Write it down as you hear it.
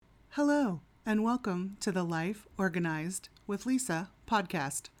Hello, and welcome to the Life Organized with Lisa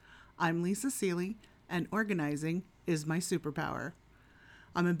podcast. I'm Lisa Seeley, and organizing is my superpower.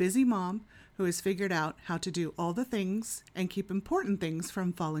 I'm a busy mom who has figured out how to do all the things and keep important things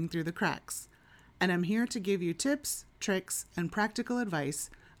from falling through the cracks. And I'm here to give you tips, tricks, and practical advice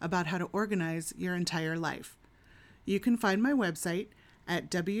about how to organize your entire life. You can find my website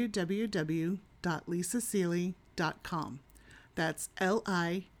at www.lisaseeley.com. That's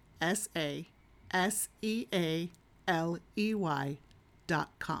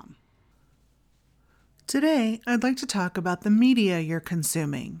LISASEALEY.com. Today, I'd like to talk about the media you're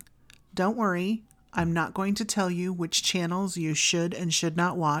consuming. Don't worry, I'm not going to tell you which channels you should and should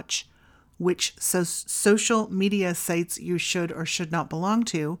not watch, which social media sites you should or should not belong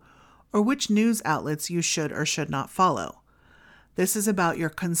to, or which news outlets you should or should not follow. This is about your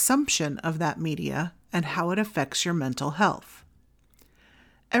consumption of that media and how it affects your mental health.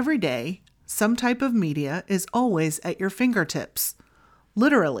 Every day, some type of media is always at your fingertips.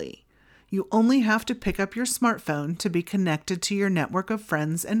 Literally, you only have to pick up your smartphone to be connected to your network of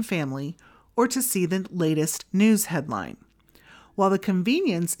friends and family or to see the latest news headline. While the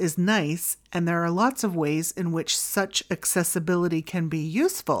convenience is nice and there are lots of ways in which such accessibility can be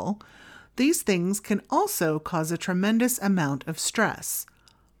useful, these things can also cause a tremendous amount of stress.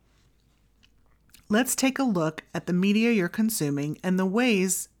 Let's take a look at the media you're consuming and the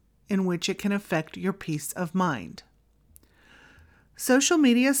ways in which it can affect your peace of mind. Social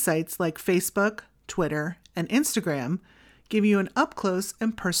media sites like Facebook, Twitter, and Instagram give you an up-close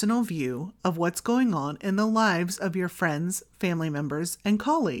and personal view of what's going on in the lives of your friends, family members, and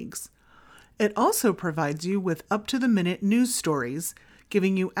colleagues. It also provides you with up-to-the-minute news stories,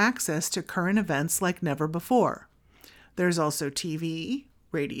 giving you access to current events like never before. There's also TV,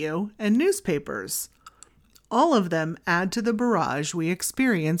 radio, and newspapers. All of them add to the barrage we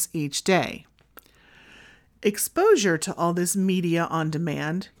experience each day. Exposure to all this media on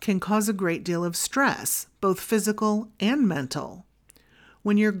demand can cause a great deal of stress, both physical and mental.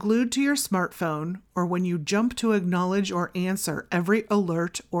 When you're glued to your smartphone, or when you jump to acknowledge or answer every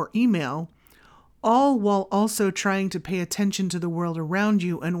alert or email, all while also trying to pay attention to the world around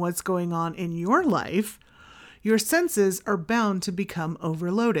you and what's going on in your life, your senses are bound to become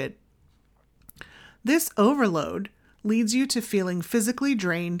overloaded. This overload leads you to feeling physically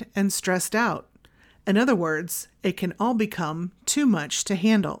drained and stressed out. In other words, it can all become too much to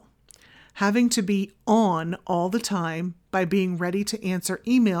handle. Having to be on all the time by being ready to answer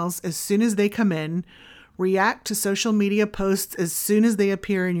emails as soon as they come in, react to social media posts as soon as they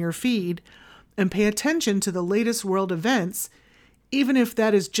appear in your feed, and pay attention to the latest world events, even if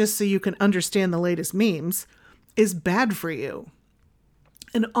that is just so you can understand the latest memes, is bad for you.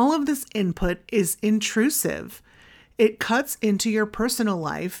 And all of this input is intrusive. It cuts into your personal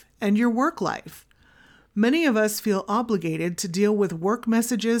life and your work life. Many of us feel obligated to deal with work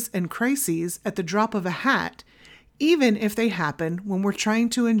messages and crises at the drop of a hat, even if they happen when we're trying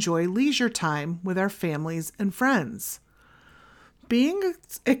to enjoy leisure time with our families and friends. Being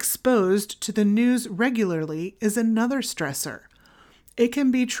exposed to the news regularly is another stressor. It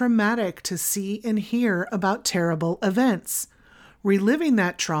can be traumatic to see and hear about terrible events. Reliving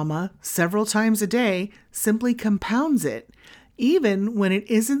that trauma several times a day simply compounds it, even when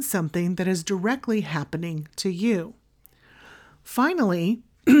it isn't something that is directly happening to you. Finally,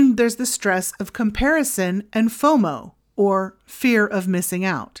 there's the stress of comparison and FOMO, or fear of missing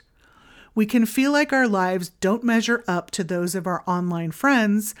out. We can feel like our lives don't measure up to those of our online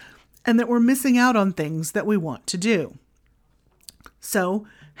friends and that we're missing out on things that we want to do. So,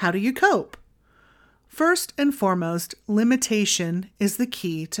 how do you cope? First and foremost, limitation is the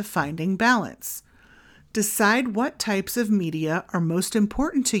key to finding balance. Decide what types of media are most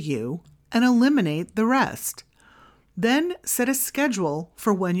important to you and eliminate the rest. Then set a schedule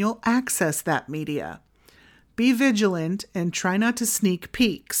for when you'll access that media. Be vigilant and try not to sneak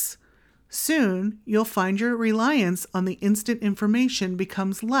peeks. Soon, you'll find your reliance on the instant information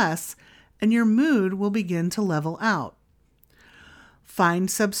becomes less and your mood will begin to level out.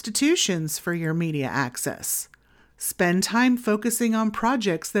 Find substitutions for your media access. Spend time focusing on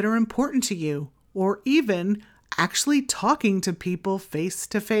projects that are important to you, or even actually talking to people face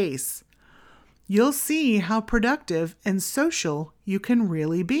to face. You'll see how productive and social you can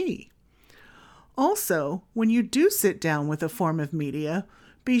really be. Also, when you do sit down with a form of media,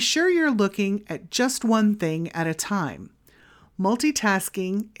 be sure you're looking at just one thing at a time.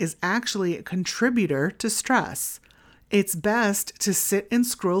 Multitasking is actually a contributor to stress. It's best to sit and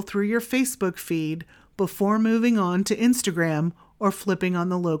scroll through your Facebook feed before moving on to Instagram or flipping on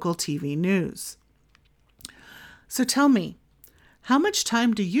the local TV news. So tell me, How much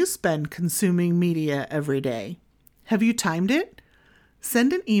time do you spend consuming media every day? Have you timed it?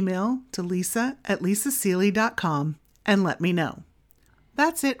 Send an email to lisa@lisaseely.com and let me know.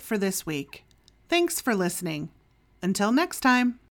 That's it for this week. Thanks for listening. Until next time.